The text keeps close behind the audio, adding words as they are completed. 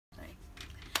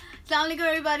Assalamu alaikum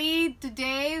everybody.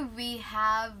 Today we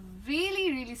have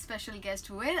really special guest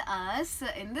with us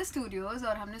in the studios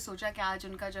और हमने सोचा कि आज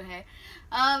उनका जो है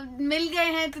मिल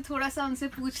गए हैं तो थोड़ा सा उनसे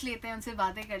पूछ लेते हैं, उनसे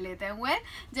बातें कर लेते हैं।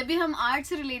 जब भी हम आर्ट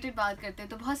से रिलेटेड बात करते हैं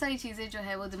तो बहुत सारी चीज़ें जो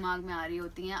है वो दिमाग में आ रही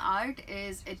होती हैं। Art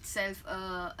is itself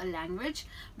a language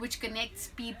which connects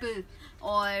people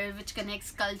और which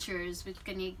connects cultures, which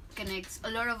connects a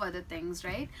lot of other things,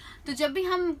 right. तो जब भी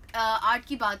हम आर्ट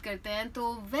की बात करते हैं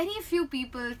तो very few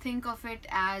people think of it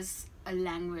as a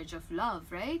language of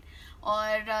love, right?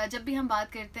 और जब भी हम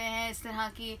बात करते हैं इस तरह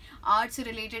की आर्ट से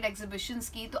रिलेटेड एग्जीबिशंस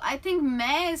की, तो आई थिंक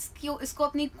मैं इसको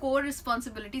अपनी कोर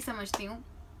रिस्पॉन्सिबिलिटी समझती हूँ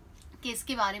कि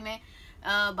इसके बारे में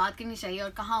बात करनी चाहिए और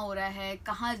कहाँ हो रहा है,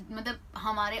 कहाँ मतलब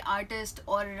हमारे आर्टिस्ट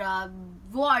और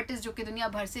वो आर्टिस्ट जो कि दुनिया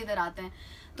भर से इधर आते हैं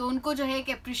तो उनको जो है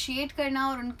कि अप्रिशिएट करना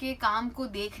और उनके काम को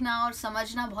देखना और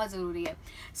समझना बहुत ज़रूरी है।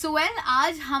 सो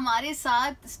आज हमारे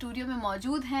साथ स्टूडियो में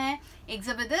मौजूद हैं, एक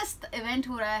ज़बरदस्त इवेंट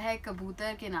हो रहा है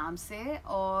कबूतर के नाम से,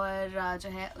 और जो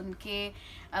है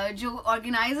उनके जो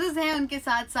ऑर्गेनाइजर्स हैं उनके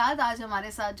साथ साथ आज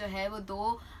हमारे साथ जो है वो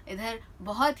दो इधर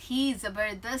बहुत ही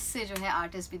ज़बरदस्त से जो है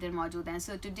आर्टिस्ट भी इधर मौजूद हैं।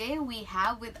 So today we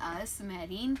have with us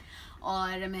Mehreen,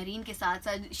 और मेहरीन के साथ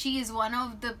साथ she is one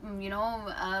of the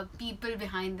people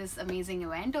behind this amazing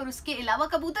event. और उसके अलावा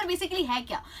कबूतर बेसिकली है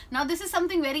क्या? Now this is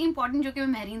something very important जो कि मैं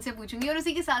मेहरीन से पूछूंगी। और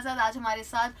उसी के साथ साथ आज हमारे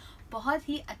साथ बहुत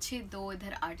ही अच्छे दो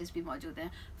इधर आर्टिस्ट भी मौजूद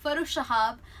हैं। Farrukh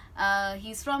Shahab,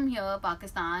 he is from here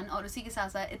Pakistan, और उसी के साथ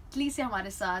साथ इटली से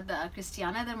हमारे साथ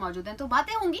क्रिस्टियाना इधर मौजूद हैं। तो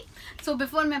बातें होंगी। सो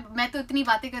बिफोर मैं तो इतनी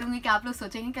बातें करूंगी कि आप लोग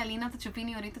सोचेंगे कि अलीना तो चुप ही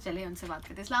नहीं हो रही, तो चले उनसे बात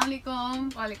करते हैं। अस्सलाम वालेकुम।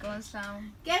 वालेकुम अस्सलाम।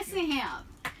 कैसे हैं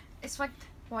आप? इस वक्त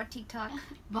बहुत ठीक ठाक।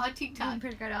 बहुत ठीक ठाक।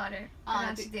 फिर कर आ रहे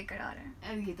हैं, देकर आ रहे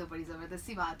हैं। ये तो बड़ी जबरदस्त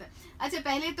सी बात है। अच्छा,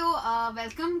 पहले तो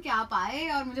वेलकम कि आप आए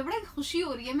और मुझे बड़ा खुशी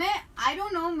हो रही है। मैं आई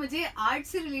डोंट नो, मुझे आर्ट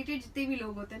से रिलेटेड जितने भी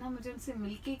लोग होते हैं ना, मुझे उनसे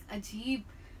मिलके एक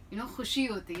अजीब खुशी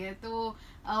होती है। तो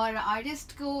और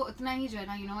आर्टिस्ट को उतना ही जो है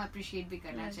ना अप्रिशिएट भी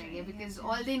करना चाहिए, because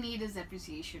all they need is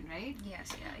appreciation,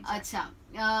 right? अच्छा,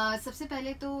 सबसे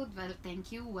पहले तो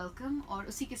थैंक यू, वेलकम। और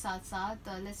उसी के साथ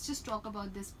साथ let's just talk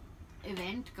about this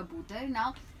event Kabutar. Now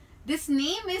this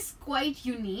name is quite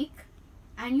unique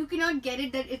and you cannot get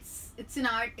it that it's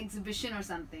an art exhibition or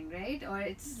something, right? Or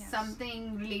it's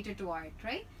something related to art,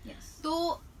 right? Yes. So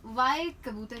why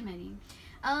Kabutar, Mehreen?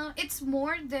 It's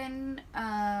more than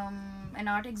an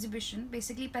art exhibition.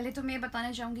 Basically पहले तो मैं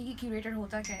बताना चाहूँगी कि curator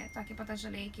होता क्या है, ताकि पता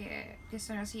चले कि किस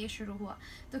तरह से ये शुरू हुआ।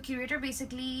 तो क्यूरेटर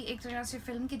बेसिकली एक तरह से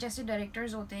फिल्म के जैसे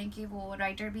डायरेक्टर्स होते हैं कि वो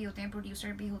राइटर भी होते हैं,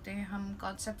 प्रोड्यूसर भी होते हैं। हम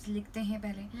कॉन्सेप्ट लिखते हैं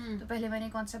पहले। तो पहले मैंने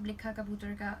कॉन्सेप्ट लिखा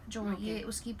कबूतर का, जो ये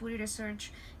उसकी पूरी रिसर्च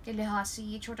के लिहाज से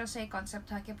ये छोटा सा एक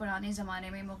कॉन्सेप्ट था कि पुराने ज़माने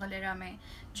में मुग़ल एरा में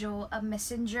जो अब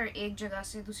मैसेंजर एक जगह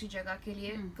से दूसरी जगह के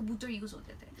लिए कबूतर यूज़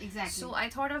होते थे। Exactly. So I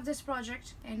thought of this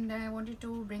project and I wanted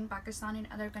to bring Pakistan and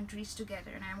other countries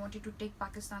together, and I wanted to take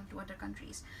Pakistan to other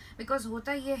countries because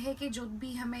होता ये है कि जो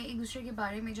भी हमें एक दूसरे के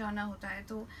बारे में जानना होता है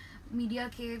तो मीडिया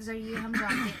के ज़रिए हम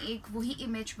जानते हैं, एक वही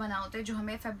इमेज बना होता है जो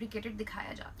हमें फैब्रिकेटेड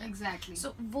दिखाया जाता है। Exactly.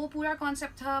 So वो पूरा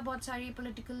कॉन्सेप्ट था। बहुत सारी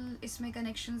पॉलिटिकल इसमें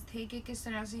कनेक्शंस थे कि किस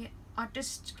तरह से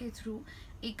आर्टिस्ट के थ्रू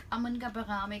एक अमन का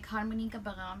पैगाम, एक हारमोनी का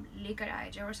पैगाम लेकर आया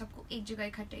जाए और सबको एक जगह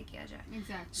इकट्ठे किया जाए।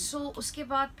 Exactly. सो उसके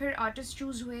बाद फिर आर्टिस्ट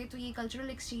चूज़ हुए। तो ये कल्चरल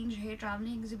एक्सचेंज है,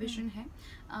 ट्रैवलिंग एग्जीबिशन है।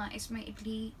 इसमें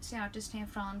इटली से आर्टिस्ट हैं,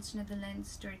 फ्रांस,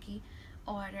 नीदरलैंड्स, तुर्की,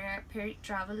 और फिर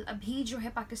ट्रैवल अभी जो है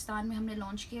पाकिस्तान में हमने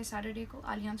लॉन्च किया सैटरडे को।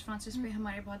 अलियांस फ्रांसिस पे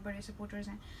हमारे बहुत बड़े सपोर्टर्स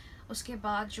हैं। उसके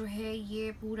बाद जो है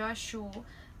ये पूरा शो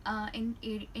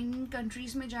इन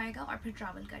कंट्रीज़ में जाएगा और फिर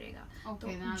ट्रैवल करेगा। तो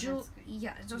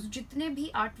जो जितने भी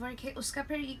आर्ट वर्क है उसका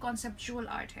फिर ये कॉन्सेप्चुअल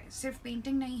आर्ट है, सिर्फ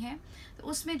पेंटिंग नहीं है। तो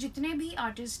उसमें जितने भी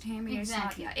आर्टिस्ट हैं मेरे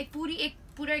साथ, या एक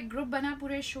पूरा एक ग्रुप बना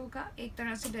पूरे शो का, एक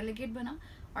तरह से डेलीगेट बना,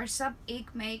 और सब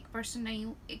मैं एक पर्सन नहीं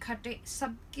हूँ, इकट्ठे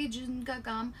सबके जिनका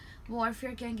काम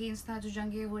वॉरफेयर के अगेंस्ट था, जो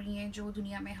जंगें हो रही हैं, जो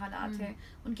दुनिया में हालात है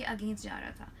उनके अगेंस्ट जा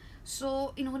रहा था। सो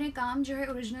इन्होंने काम जो है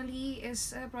ओरिजिनली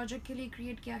इस प्रोजेक्ट के लिए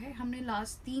क्रिएट किया है। हमने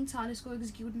लास्ट 3 साल इसको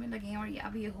एग्जीक्यूट में लगे हैं और ये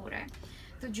अब ये हो रहा है।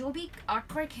 तो जो भी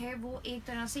आर्ट वर्क है वो एक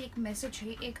तरह से एक मैसेज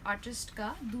है एक आर्टिस्ट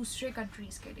का दूसरे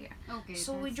कंट्रीज़ के लिए।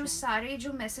 सो जो सारे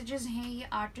जो मैसेजेस हैं ये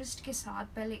आर्टिस्ट के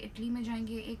साथ पहले इटली में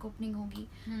जाएंगे, एक ओपनिंग होगी,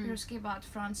 फिर उसके बाद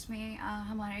फ्रांस में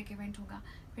हमारा एक इवेंट होगा,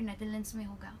 फिर नीदरलैंड्स में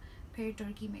होगा, फिर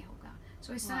तुर्की में होगा।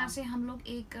 सो इस तरह से हम लोग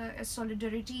एक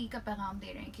सॉलिडरिटी का पैगाम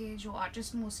दे रहे हैं कि जो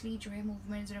आर्टिस्ट मोस्टली जो है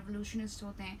मूवमेंट्स रेवोल्यूशनिस्ट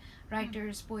होते हैं,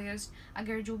 राइटर्स, पोएट्स,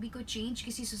 अगर जो भी कोई चेंज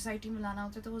किसी सोसाइटी में लाना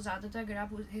होता है तो वो ज़्यादातर अगर आप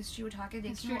हिस्ट्री उठा के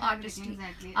देखिए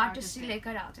आर्टिस्ट ही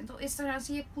लेकर आते हैं। तो इस तरह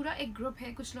से पूरा एक ग्रुप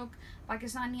है। कुछ लोग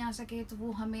पाकिस्तान नहीं आ सके तो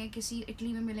वो हमें किसी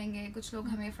इटली में मिलेंगे, कुछ लोग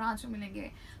हमें फ्रांस में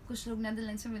मिलेंगे, कुछ लोग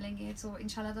नीदरलैंड्स में मिलेंगे। सो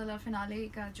इंशाल्लाह ताला फिनाले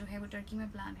का जो है वो तुर्की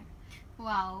में प्लान है।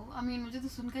 वाओ, आई मीन मुझे तो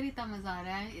सुनकर ही इतना मज़ा आ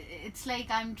रहा है. It's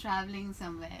like I am travelling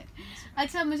somewhere.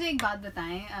 अच्छा, मुझे एक बात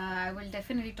बताएं. I will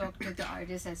definitely talk to the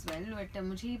artist as well, but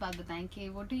मुझे ये बात बताएं कि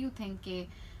व्हाट डू यू थिंक कि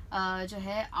जो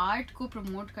है आर्ट को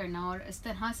प्रमोट करना और इस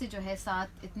तरह से जो है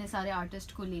साथ इतने सारे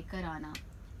आर्टिस्ट को लेकर आना,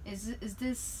 इज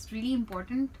दिस रियली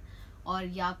इम्पोर्टेंट, और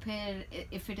या फिर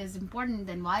if it is important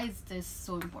then why is this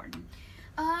so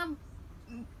important?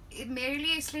 मेरे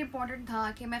लिए इसलिए इम्पोर्टेंट था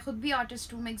कि मैं खुद भी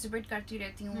आर्टिस्ट हूँ, मैं एग्जिबिट करती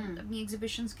रहती हूँ. अपनी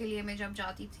एग्जिबिशंस के लिए मैं जब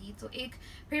जाती थी तो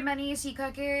फिर मैंने ये सीखा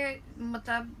कि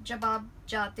मतलब जब आप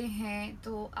जाते हैं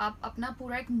तो आप अपना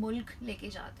पूरा एक मुल्क लेके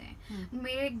जाते हैं.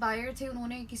 मेरे एक बायर थे,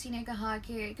 उन्होंने किसी ने कहा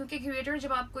कि क्योंकि क्यूरेटर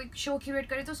जब आप कोई शो क्यूरेट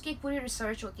करे तो उसकी एक पूरी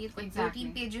रिसर्च होती है, कोई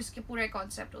 2-3 पेजेस के पूरा एक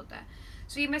कॉन्सेप्ट होता है.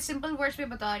 सो ये मैं सिंपल वर्ड्स में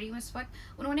बता रही हूँ इस वक्त.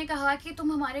 उन्होंने कहा कि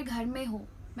तुम हमारे घर में हो,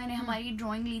 मैंने हमारी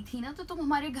ड्राइंग ली थी ना, तो तुम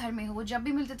हमारे घर में हो. वो जब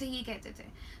भी मिलते थे ये कहते थे.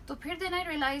 तो फिर देन आई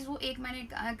रियलाइज वो एक मैंने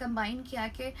कंबाइन किया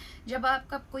कि जब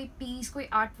आपका कोई पीस, कोई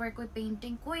आर्ट वर्क, कोई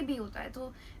पेंटिंग, कोई भी होता है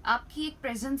तो आपकी एक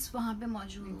प्रेजेंस वहाँ पे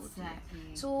मौजूद होती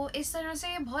है. सो इस तरह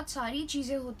से बहुत सारी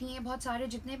चीज़ें होती हैं. बहुत सारे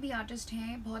जितने भी आर्टिस्ट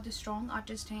हैं बहुत स्ट्रॉन्ग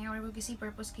आर्टिस्ट हैं और वो किसी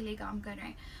पर्पस के लिए काम कर रहे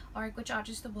हैं, और कुछ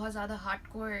आर्टिस्ट तो बहुत ज़्यादा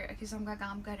हार्डकोर किस्म का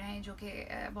काम कर रहे हैं, जो कि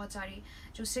बहुत सारी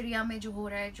जो सीरिया में जो हो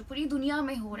रहा है, जो पूरी दुनिया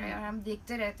में हो रहा है, और हम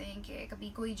देखते रहते हैं कि कभी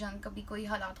कोई जंग, कभी कोई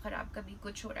हालात ख़राब, कभी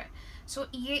कुछ हो रहा है. सो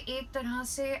ये एक तरह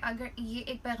से अगर ये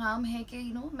एक पैगाम है कि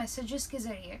मैसेजेस के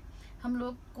ज़रिए हम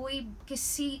लोग कोई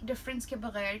किसी डिफरेंस के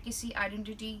बगैर, किसी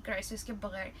आइडेंटिटी क्राइसिस के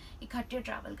बगैर इकट्ठे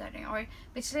ट्रैवल कर रहे हैं. और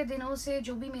पिछले दिनों से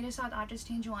जो भी मेरे साथ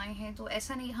आर्टिस्ट हैं जो आए हैं, तो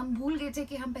ऐसा नहीं हम भूल गए थे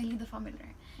कि हम पहली दफ़ा मिल रहे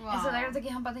हैं. ऐसा लग रहा था कि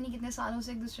हम पता नहीं कितने सालों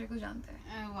से एक दूसरे को जानते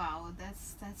हैं. Wow,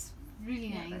 that's really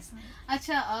nice.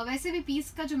 अच्छा, वैसे भी पीस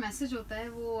का जो मैसेज होता है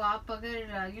वो आप अगर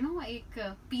एक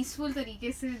पीसफुल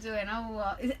तरीके से जो है ना वो,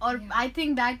 और I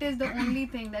think that is the only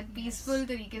thing, that peaceful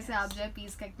तरीके से आप जो है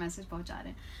पीस का एक मैसेज पहुंचा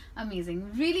रहे हैं. Amazing,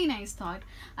 really nice thought.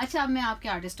 अच्छा, अब मैं आपके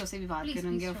आर्टिस्टों से भी बात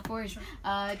करूंगी ऑफ कोर्स.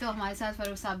 तो हमारे साथ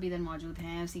फरूख साहब भी इधर मौजूद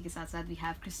हैं. उसी के साथ साथ we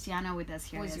have Christiana with us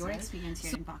here. Your experience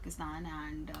here in Pakistan,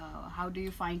 and how do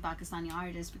you find Pakistani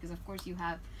artist, because of course you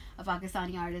have a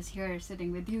Pakistani artist here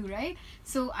sitting with you, right?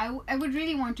 So I would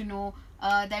really want to know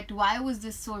that why was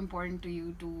this so important to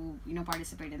you to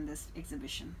participate in this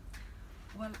exhibition?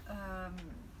 Well,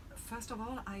 first of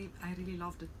all, I really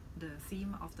loved the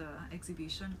theme of the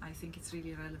exhibition. I think it's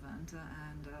really relevant,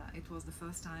 and it was the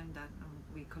first time that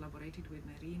we collaborated with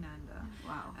Mehreen, and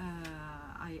wow.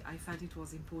 I felt it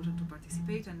was important to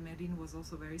participate, and Mehreen was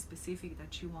also very specific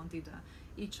that she wanted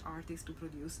each artist to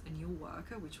produce a new work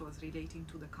which was relating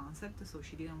to the concept, so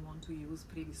she didn't want to use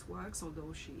previous works,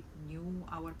 although she knew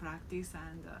our practice,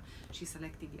 and she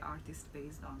selected the artist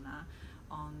based on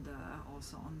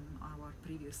also on our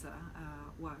previous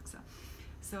works.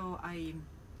 So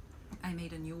I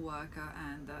made a new work,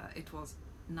 and it was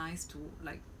nice to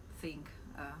think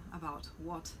about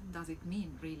what does it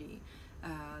mean really,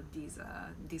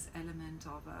 this element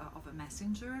of a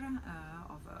messenger,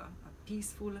 of a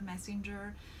peaceful messenger,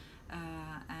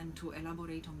 and to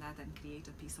elaborate on that and create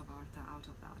a piece of art out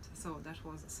of that. So that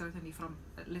was certainly from,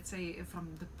 let's say, from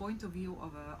the point of view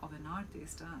of an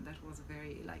artist, that was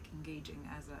very engaging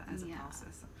as a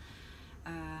process.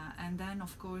 And then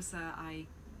of course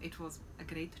it was a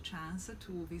great chance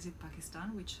to visit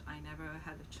Pakistan, which I never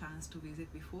had a chance to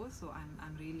visit before, so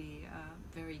I'm really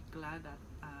very glad that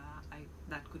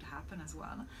that could happen as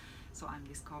well. So I'm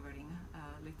discovering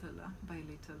little by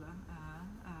little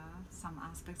some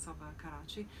aspects of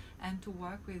Karachi, and to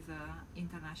work with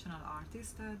international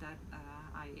artists that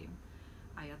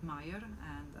I admire,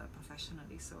 and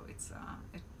professionally. So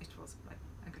it was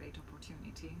a great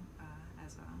opportunity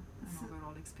as an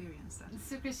overall experience.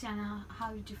 So Cristiana, how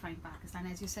did you find Pakistan?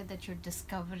 As you said that you're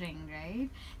discovering, right?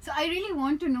 So I really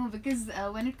want to know, because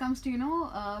when it comes to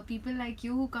people like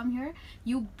you who come here,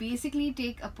 you basically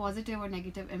take a positive or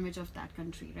negative image of that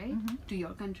country, right? To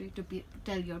your country, to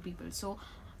tell your people. So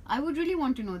I would really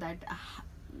want to know that,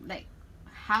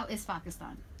 how is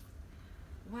Pakistan?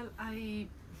 Well,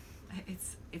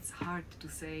 it's hard to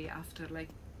say after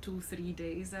 2-3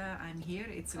 days I'm here.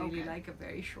 It's really a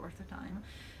very short time.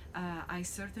 I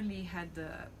certainly had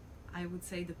I would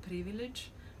say the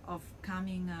privilege of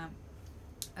coming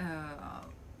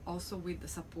also with the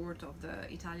support of the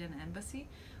Italian embassy,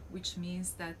 which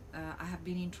means that I have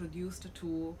been introduced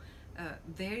to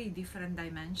very different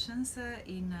dimensions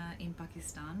in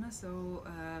Pakistan. So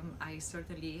I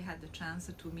certainly had the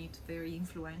chance to meet very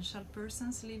influential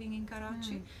persons living in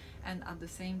Karachi, and at the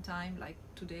same time, like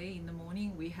today in the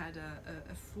morning, we had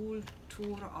a full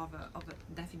tour of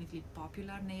definitely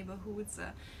popular neighborhoods,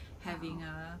 having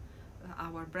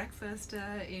our breakfast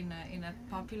in a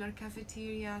popular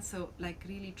cafeteria. So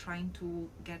really trying to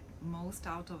get most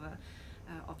out of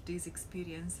of this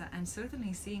experience, and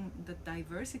certainly seeing the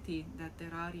diversity that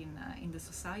there are in the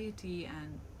society,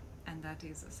 and that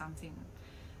is something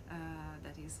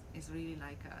that is really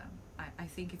like I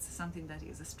think it's something that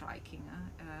is striking,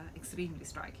 extremely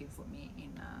striking for me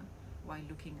in while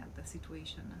looking at the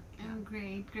situation. Oh,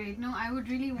 great. No, I would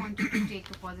really want to take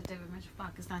a positive image of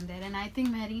Pakistan there, and I think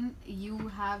Mehreen, you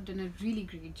have done a really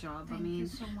great job. Thank you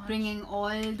so much. Bringing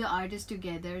all the artists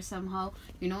together somehow,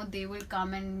 they will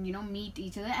come and meet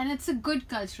each other, and it's a good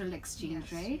cultural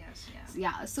exchange, Yes, right? yes, yeah.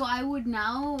 Yeah. So I would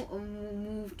now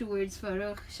move towards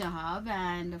Farrukh Shahab,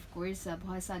 and of course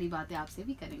बहुत सारी बातें आपसे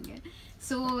भी करेंगे.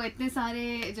 So इतने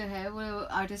सारे जो है वो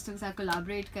आर्टिस्टों के साथ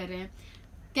कोलैबोरेट कर रहे हैं.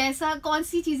 कैसा, कौन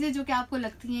सी चीज़ें जो कि आपको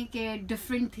लगती हैं कि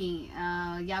डिफरेंट थी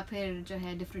या फिर जो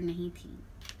है डिफरेंट नहीं थी?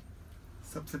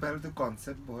 सबसे पहले तो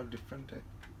कॉन्सेप्ट बहुत डिफरेंट है.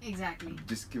 एग्जैक्टली.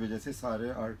 जिसकी वजह से सारे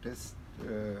आर्टिस्ट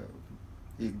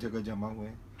एक जगह जमा हुए.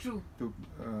 ट्रू. तो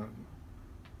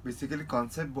बेसिकली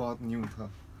कॉन्सेप्ट बहुत न्यू था.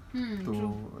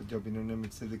 तो जब इन्होंने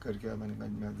मुझसे जिक्र किया, मैंने कहा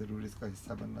मैं ज़रूर इसका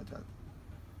हिस्सा बनना चाहता हूँ.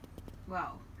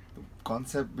 वाओ. तो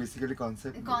कॉन्सेप्ट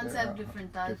डिफरेंट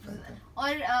था.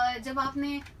 और जब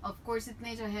आपने ऑफ कोर्स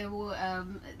इतने जो है वो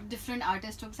डिफरेंट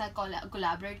आर्टिस्टों के साथ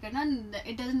कोलैबोरेट करना,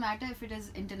 it doesn't matter if it is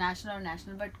international और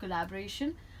नेशनल, बट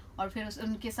कोलैबोरेशन और फिर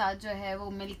उनके साथ जो है वो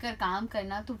मिलकर काम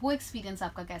करना, तो वो एक्सपीरियंस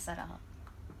आपका कैसा रहा?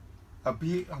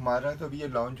 अभी हमारा तो अभी ये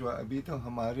लॉन्च हुआ, अभी तो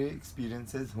हमारे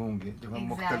एक्सपीरियंसेस होंगे जब हम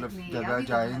मुख्तलिफ जगह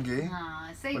जाएंगे.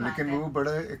 लेकिन वो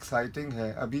बड़ा एक्साइटिंग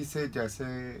है अभी से. जैसे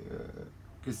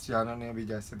क्रिस्टियाना ने अभी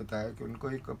जैसे बताया कि उनको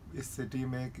एक इस सिटी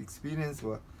में एक एक्सपीरियंस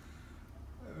हुआ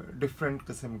डिफरेंट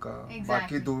किस्म का.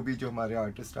 बाकी दो भी जो हमारे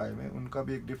आर्टिस्ट आए हुए हैं उनका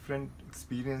भी एक डिफरेंट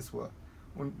एक्सपीरियंस हुआ.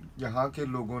 उन यहाँ के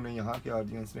लोगों ने, यहाँ के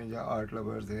ऑडियंस ने, या आर्ट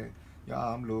लवर्स हैं या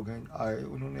आम लोग हैं आए,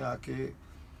 उन्होंने आके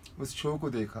उस शो को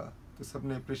देखा तो सब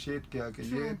ने अप्रिशिएट किया कि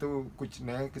ये तो कुछ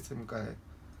नए किस्म का है.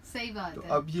 सही बात तो है.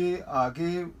 अब ये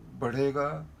आगे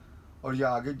बढ़ेगा और ये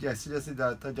आगे जैसे जैसे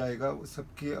जाता जाएगा वो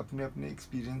सबके अपने अपने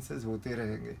एक्सपीरियंसेस होते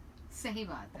रहेंगे. सही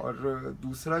बात है. और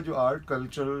दूसरा जो आर्ट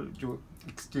कल्चरल जो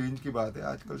एक्सचेंज की बात है,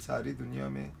 आजकल सारी दुनिया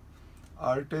में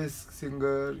आर्टिस्ट,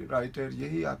 सिंगर, राइटर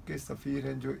यही आपके सफ़ीर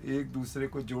हैं जो एक दूसरे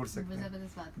को जोड़ सकते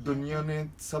हैं. दुनिया ने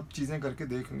सब चीज़ें करके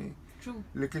देख ली.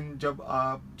 लेकिन जब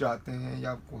आप जाते हैं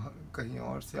या कहीं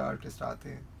और से आर्टिस्ट आते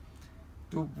हैं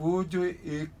तो वो जो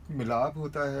एक मिलाप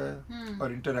होता है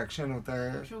और इंटरेक्शन होता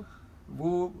है,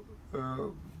 वो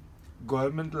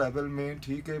गवर्नमेंट लेवल में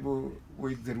ठीक है, वो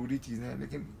एक ज़रूरी चीज़ है.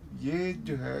 लेकिन ये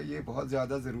जो है ये बहुत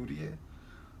ज़्यादा ज़रूरी है.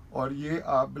 और ये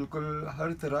आप बिल्कुल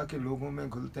हर तरह के लोगों में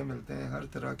घुलते मिलते हैं, हर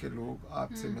तरह के लोग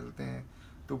आपसे मिलते हैं.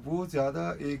 तो वो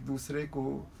ज़्यादा एक दूसरे को,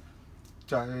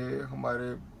 चाहे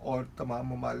हमारे और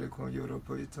तमाम ममालिक हों, यूरोप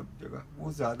हो, ये सब जगह,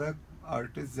 वो ज़्यादा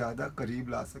आर्टिस्ट ज़्यादा करीब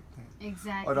ला सकते हैं.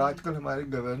 exactly. और आजकल हमारे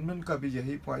गवर्नमेंट का भी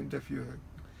यही पॉइंट ऑफ व्यू है.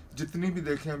 जितनी भी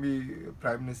देखें, अभी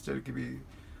प्राइम मिनिस्टर की भी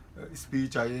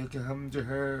स्पीच आई है कि हम जो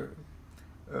है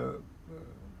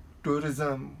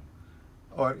टूरिज़म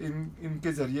और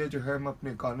इनके ज़रिए जो है हम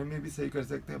अपने इकानमी भी सही कर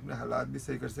सकते हैं, अपने हालात भी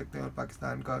सही कर सकते हैं और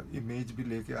पाकिस्तान का इमेज भी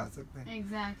लेके आ सकते हैं.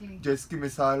 exactly. जिसकी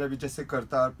मिसाल अभी जैसे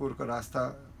करतारपुर का रास्ता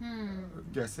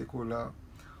जैसे खोला,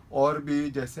 और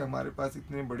भी जैसे हमारे पास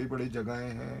इतने बड़ी बड़ी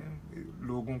जगहें हैं,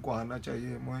 लोगों को आना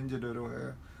चाहिए. मोहनजोदड़ो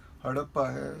है, हड़प्पा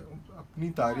है. अपनी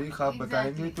तारीख आप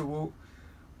बताएंगे तो वो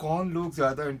कौन लोग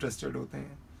ज़्यादा इंटरेस्टेड होते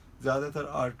हैं? ज़्यादातर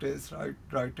आर्टिस्ट,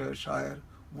 राइटर, शायर,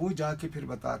 वो जाके फिर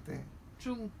बताते हैं.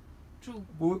 ट्रू.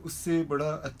 वो उससे बड़ा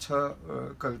अच्छा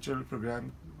कल्चरल प्रोग्राम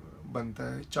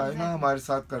बनता है. चाइना हमारे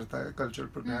साथ करता है कल्चरल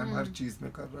प्रोग्राम, हर चीज़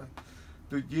में कर रहा है.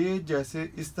 तो ये जैसे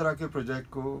इस तरह के प्रोजेक्ट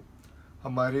को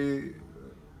हमारे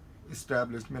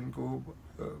इस्टेब्लिशमेंट को,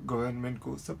 गवर्नमेंट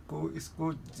को, सबको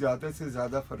इसको ज़्यादा से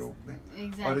ज़्यादा फ़रोग़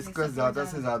दें और इसका ज़्यादा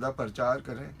से ज़्यादा प्रचार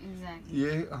करें.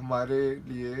 ये हमारे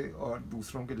लिए और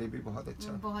दूसरों के लिए भी बहुत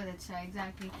अच्छा.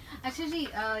 एग्जैक्टली. अच्छा जी,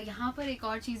 यहाँ पर एक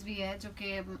और चीज़ भी है जो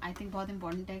कि आई थिंक बहुत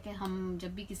इम्पोर्टेंट है कि हम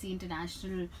जब भी किसी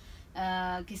इंटरनेशनल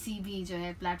किसी भी जो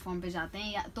है प्लेटफॉर्म पे जाते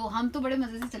हैं, या तो हम तो बड़े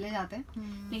मज़े से चले जाते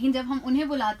हैं, लेकिन जब हम उन्हें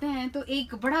बुलाते हैं तो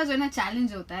एक बड़ा जो है ना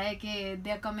चैलेंज होता है कि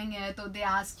दे आर कमिंग है, तो they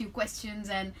ask you questions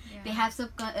and they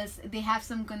have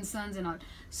some concerns and all.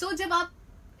 सो जब आप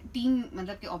टीम,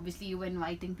 मतलब कि obviously you were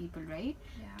inviting people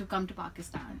right to come to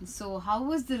Pakistan, so how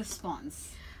was the response?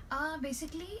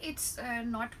 Basically, it's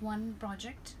not one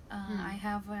project. I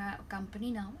have a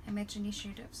company now, MH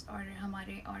Initiatives, और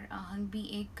हमारे और आहंग भी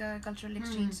एक cultural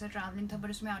exchange से ट्रैवलिंग था, पर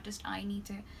उसमें आर्टिस्ट आए नहीं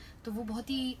थे. तो वो बहुत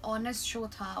ही ऑनेस्ट शो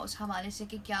था उस हवाले से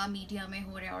कि क्या मीडिया में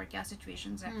हो रहा है और क्या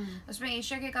सिचुएशंस हैं. उसमें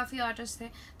एशिया के काफ़ी आर्टिस्ट थे,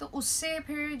 तो उससे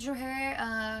फिर जो है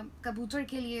कबूतर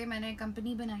के लिए मैंने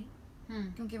कंपनी बनाई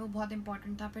क्योंकि वो बहुत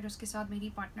इंपॉर्टेंट था. फिर उसके साथ मेरी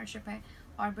पार्टनरशिप है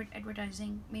ऑर्बिट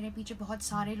एडवर्टाइजिंग, मेरे पीछे बहुत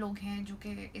सारे लोग हैं जो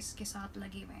कि इसके साथ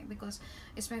लगे हुए हैं, बिकॉज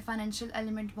इसमें फाइनेंशियल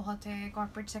एलिमेंट बहुत है,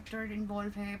 कॉर्पोरेट सेक्टर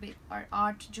इन्वॉल्व है, और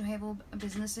आर्ट जो है वो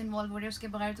बिजनेस से इन्वॉल्व हो रहा है, उसके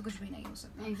बगैर तो कुछ भी नहीं हो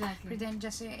सकता. फिर देन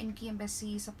जैसे इनकी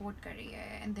एम्बेसी सपोर्ट कर रही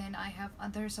है, and then I have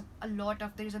other a lot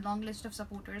of, there is a long list of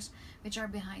supporters which are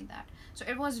behind that. So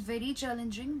it was very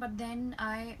challenging, but then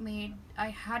I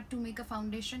had to make a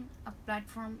foundation, a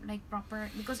platform like proper,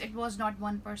 because it was not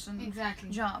one person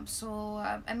job. So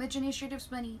image initiatives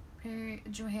बनी,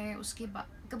 फिर जो है उसके बाद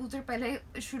कबूतर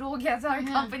पहले शुरू हो गया था और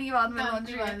कंपनी बाद में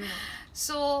लॉन्च हुई.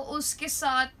 सो उसके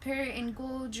साथ फिर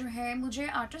इनको जो है, मुझे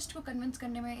आर्टिस्ट को कन्विंस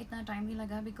करने में इतना टाइम नहीं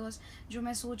लगा, बिकॉज जो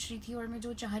मैं सोच रही थी और मैं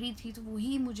जो चाह रही थी, तो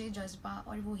वही मुझे जज्बा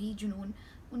और वही जुनून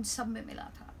उन सब में मिला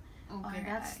था. Okay,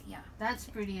 yeah, that's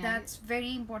pretty nice. That's very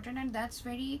important, and that's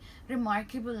very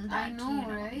remarkable that, I know,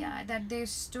 right? Yeah, that they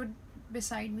stood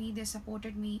beside me, they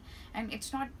supported me, and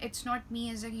it's not me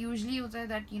as like usually hota hai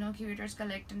that, you know, curators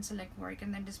collect and select work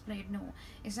and then display it. No,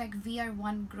 it's like we are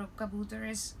one group. Kabutar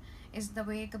is the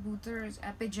way kabutars,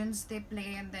 pigeons, they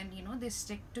play and then, you know, they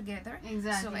stick together.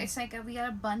 Exactly. So it's like we are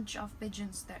a bunch of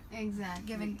pigeons that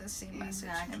giving the same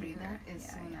message everywhere. That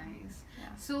is so nice.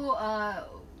 Yeah. So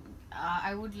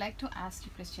I would like to ask you,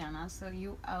 Cristiana, so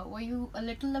you were you a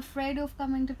little afraid of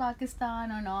coming to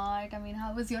Pakistan or not? I mean, how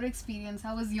was your experience?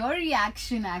 How was your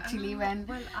reaction actually when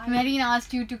Mehreen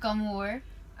asked you to come over?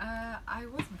 I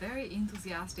was very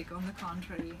enthusiastic, on the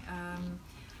contrary.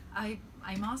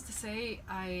 I must say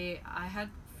I had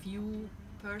few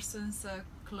persons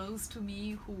close to me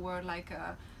who were like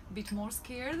a bit more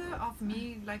scared of me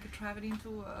like traveling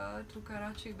to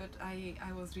Karachi, but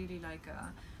I was really like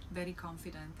very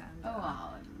confident,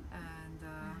 and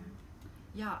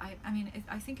yeah, I mean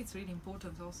I think it's really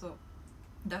important also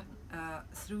that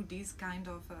through these kind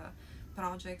of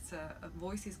projects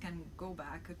voices can go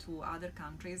back to other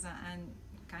countries and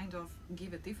kind of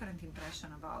give a different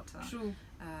impression about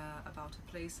a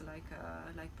place like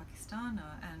Pakistan,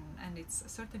 and it's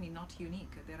certainly not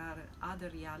unique. There are other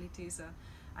realities.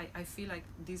 I feel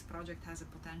like this project has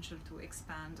a potential to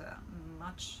expand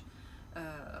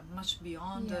much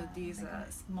beyond these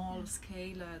small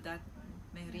scale that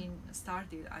Mehreen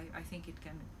started. I think it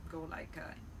can go like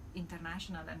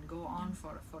international and go on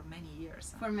for many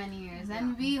years. For many years,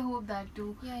 and we hope that too.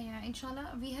 Yeah, inshallah.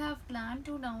 We have planned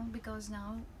to now, because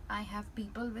now I have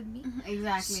people with me.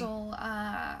 Exactly. So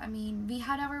I mean, we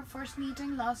had our first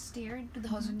meeting last year in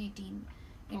 2018.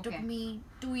 It took me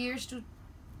 2 years to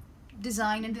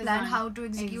design and plan how to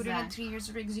execute it, and 3 years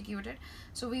to execute it.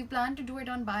 So we plan to do it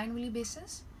on biannually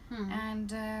basis,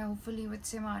 and hopefully with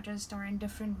same artists or in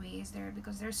different ways there,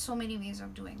 because there's so many ways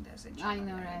of doing this. I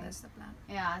know, right? That's the plan.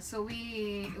 Yeah, so we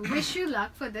wish you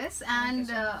luck for this.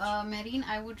 And Mehreen,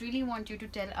 I would really want you to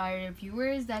tell our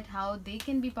viewers that how they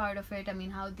can be part of it. I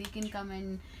mean, how they can come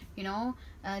and, you know,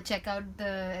 check out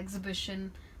the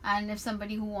exhibition. And if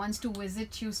somebody who wants to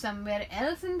visit you somewhere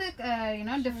else in the you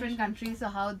know, different countries,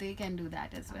 so how they can do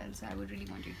that as well. So I would really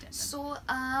want you to tell them. So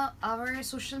our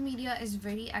social media is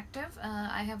very active.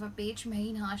 I have a page,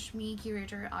 Mehreen Hashmi,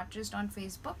 curator artist, on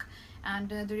Facebook,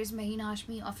 and there is Mehreen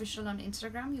Hashmi official on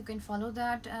Instagram. You can follow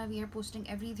that. We are posting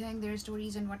everything, their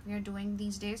stories and what we are doing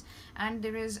these days. And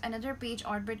there is another page,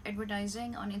 Orbit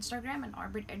Advertising, on Instagram, and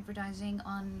Orbit Advertising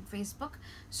on Facebook.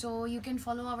 So you can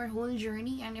follow our whole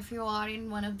journey, and if you are in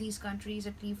one of these countries,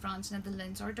 Italy, France,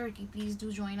 Netherlands or Turkey, please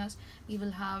do join us. We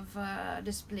will have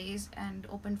displays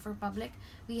and open for public.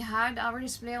 We had our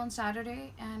display on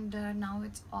Saturday, and now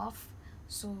it's off,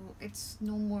 so it's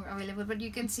no more available, but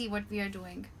you can see what we are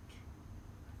doing.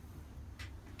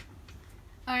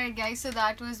 Alright guys, so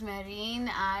that was Mehreen,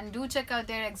 and do check out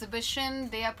their exhibition.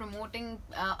 They are promoting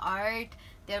art,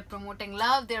 they are promoting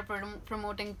love, they are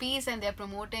promoting peace, and they are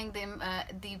promoting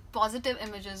the positive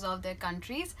images of their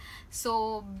countries.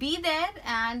 So be there,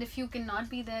 and if you cannot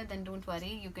be there, then don't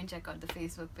worry, you can check out the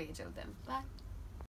Facebook page of them. Bye.